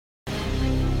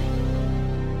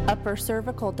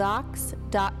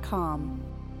uppercervicaldocs.com.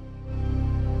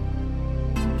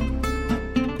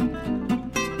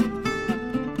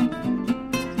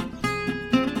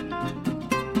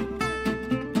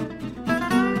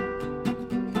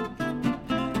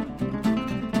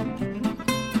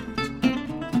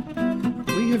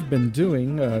 We have been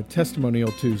doing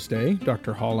Testimonial Tuesday,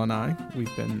 Dr. Hall and I.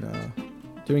 We've been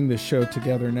doing this show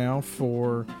together now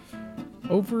for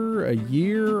over a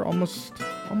year, almost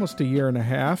a year and a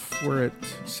half. We're at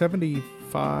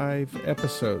 75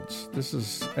 episodes. This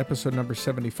is episode number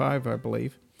 75, I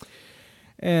believe.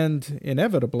 And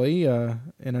inevitably, in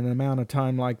an amount of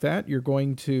time like that, you're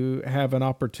going to have an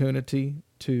opportunity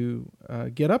to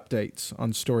get updates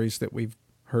on stories that we've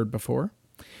heard before.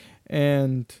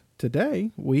 And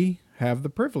today, we have the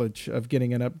privilege of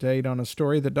getting an update on a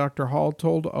story that Dr. Hall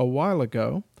told a while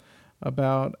ago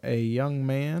about a young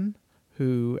man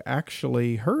who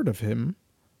actually heard of him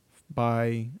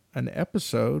by an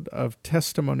episode of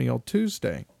Testimonial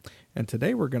Tuesday. And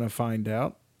today we're going to find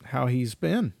out how he's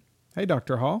been. Hey,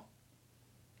 Dr. Hall.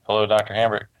 Hello, Dr.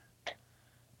 Hambrick.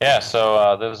 Yeah,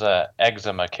 so there was an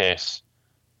eczema case.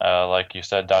 Like you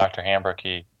said, Dr. Hambrick,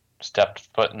 he stepped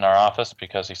foot in our office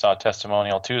because he saw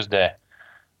Testimonial Tuesday.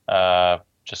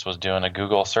 Just was doing a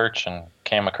Google search and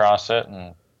came across it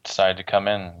and decided to come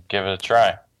in and give it a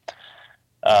try.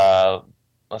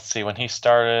 Let's see, when he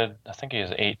started, I think he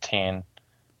was 18,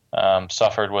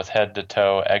 suffered with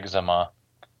head-to-toe eczema,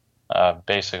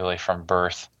 basically from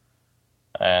birth.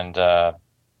 And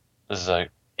this is an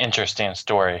interesting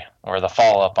story, or the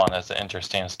follow-up on it is an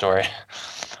interesting story.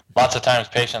 Lots of times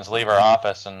patients leave our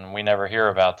office and we never hear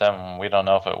about them. We don't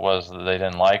know if it was that they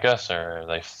didn't like us or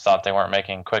they thought they weren't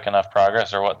making quick enough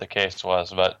progress or what the case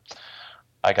was. But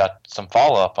I got some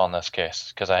follow-up on this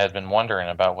case because I had been wondering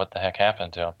about what the heck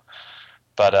happened to him.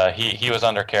 But he was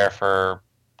under care for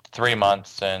 3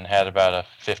 months and had about a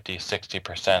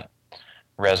 50-60%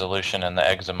 resolution in the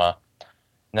eczema.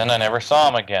 And then I never saw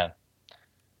him again.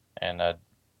 And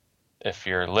if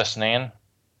you're listening,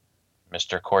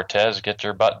 Mr. Cortez, get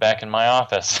your butt back in my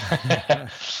office.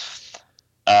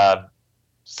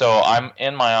 So I'm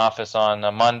in my office on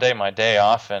a Monday, my day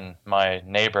off, and my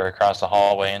neighbor across the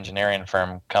hallway, engineering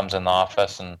firm, comes in the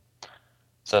office and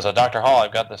says, Dr. Hall,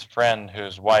 I've got this friend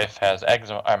whose wife has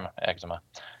eczema,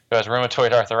 who has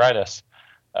rheumatoid arthritis.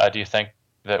 Do you think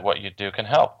that what you do can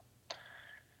help?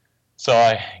 So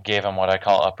I gave him what I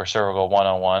call Upper Cervical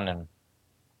 101, and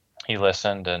he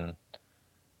listened, and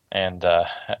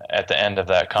at the end of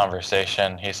that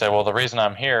conversation, he said, well, the reason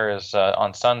I'm here is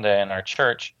on Sunday in our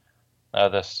church,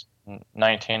 this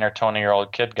 19 or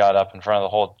 20-year-old kid got up in front of the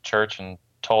whole church and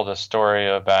told a story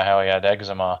about how he had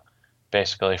eczema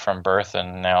basically from birth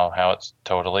and now how it's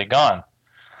totally gone.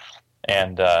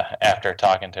 And after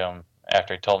talking to him,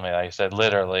 after he told me that, he said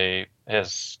literally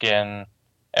his skin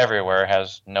everywhere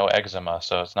has no eczema.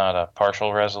 So it's not a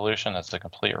partial resolution, it's a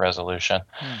complete resolution.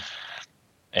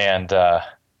 And so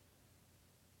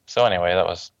anyway, that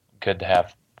was good to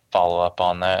have follow-up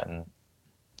on that. And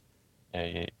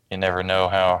you never know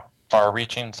how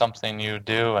far-reaching something you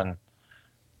do and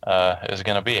is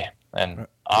going to be. And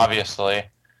obviously,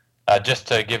 just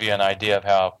to give you an idea of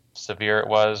how severe it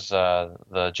was,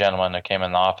 the gentleman that came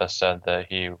in the office said that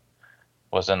he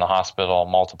was in the hospital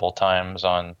multiple times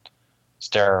on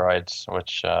steroids,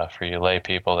 which for you lay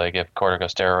people, they give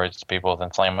corticosteroids to people with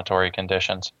inflammatory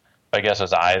conditions. I guess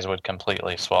his eyes would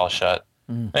completely swell shut.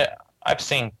 Yeah, I've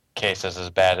seen cases as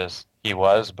bad as he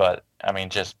was, but I mean,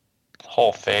 just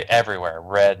whole face everywhere,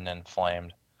 red and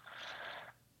inflamed.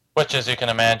 Which, as you can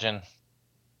imagine,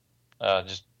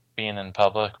 just being in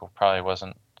public probably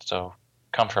wasn't so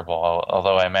comfortable.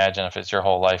 Although I imagine if it's your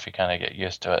whole life, you kind of get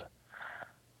used to it.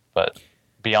 But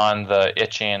beyond the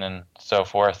itching and so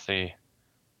forth, the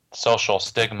social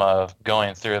stigma of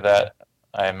going through that,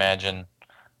 I imagine,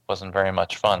 wasn't very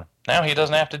much fun. Now he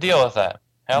doesn't have to deal with that.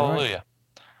 Hallelujah. Right.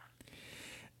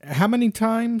 How many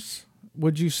times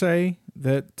would you say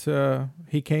that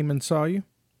he came and saw you?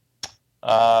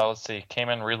 Let's see. Came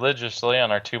in religiously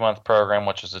on our 2-month program,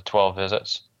 which is the 12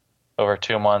 visits over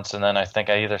 2 months. And then I think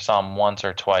I either saw him once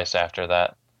or twice after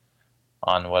that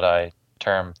on what I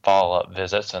term follow-up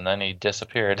visits. And then he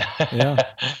disappeared. Yeah.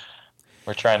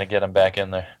 We're trying to get him back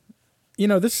in there. You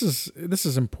know, this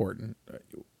is important.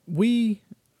 We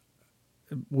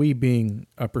being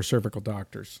upper cervical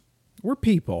doctors, we're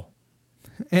people.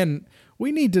 And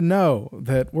we need to know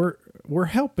that we're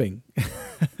helping.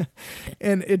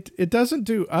 And it doesn't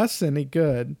do us any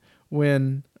good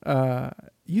when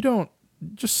you don't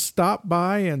just stop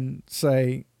by and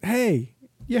say, hey,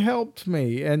 you helped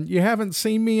me, and you haven't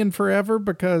seen me in forever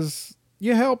because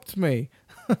you helped me.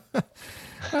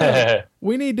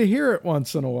 We need to hear it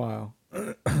once in a while.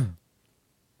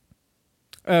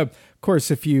 Of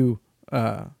course, if you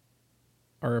are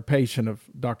a patient of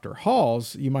Dr.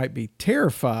 Hall's, you might be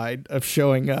terrified of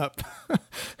showing up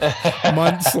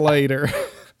months later.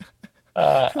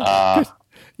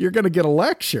 You're going to get a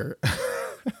lecture.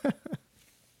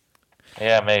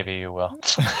 Yeah, maybe you will.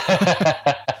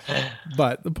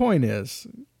 But the point is,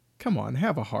 come on,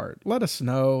 have a heart. Let us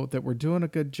know that we're doing a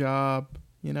good job,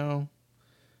 you know.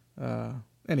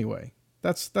 Anyway,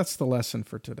 that's the lesson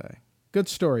for today. Good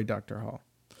story, Dr. Hall.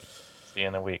 See you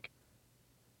in a week.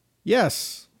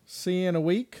 Yes, see you in a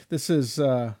week. This is,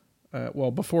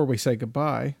 well, before we say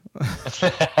goodbye,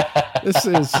 this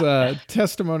is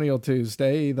Testimonial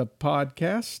Tuesday, the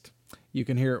podcast. You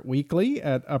can hear it weekly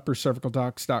at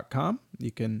uppercervicaldocs.com.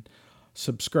 You can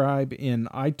subscribe in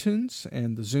iTunes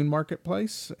and the Zune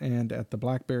Marketplace and at the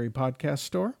BlackBerry Podcast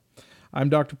Store. I'm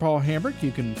Dr. Paul Hambrick.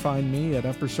 You can find me at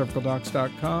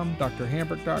uppercervicaldocs.com,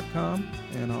 drhambrick.com,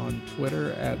 and on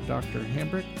Twitter at Dr.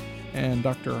 Hambrick. And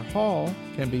Dr. Hall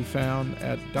can be found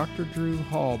at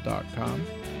drdrewhall.com.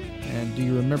 And do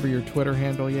you remember your Twitter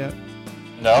handle yet?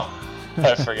 No,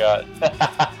 I forgot.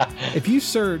 If you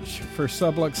search for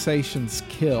subluxations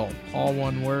kill, all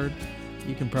one word,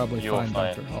 you can probably find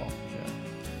Dr. Hall.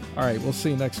 Yeah. All right, we'll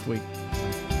see you next week.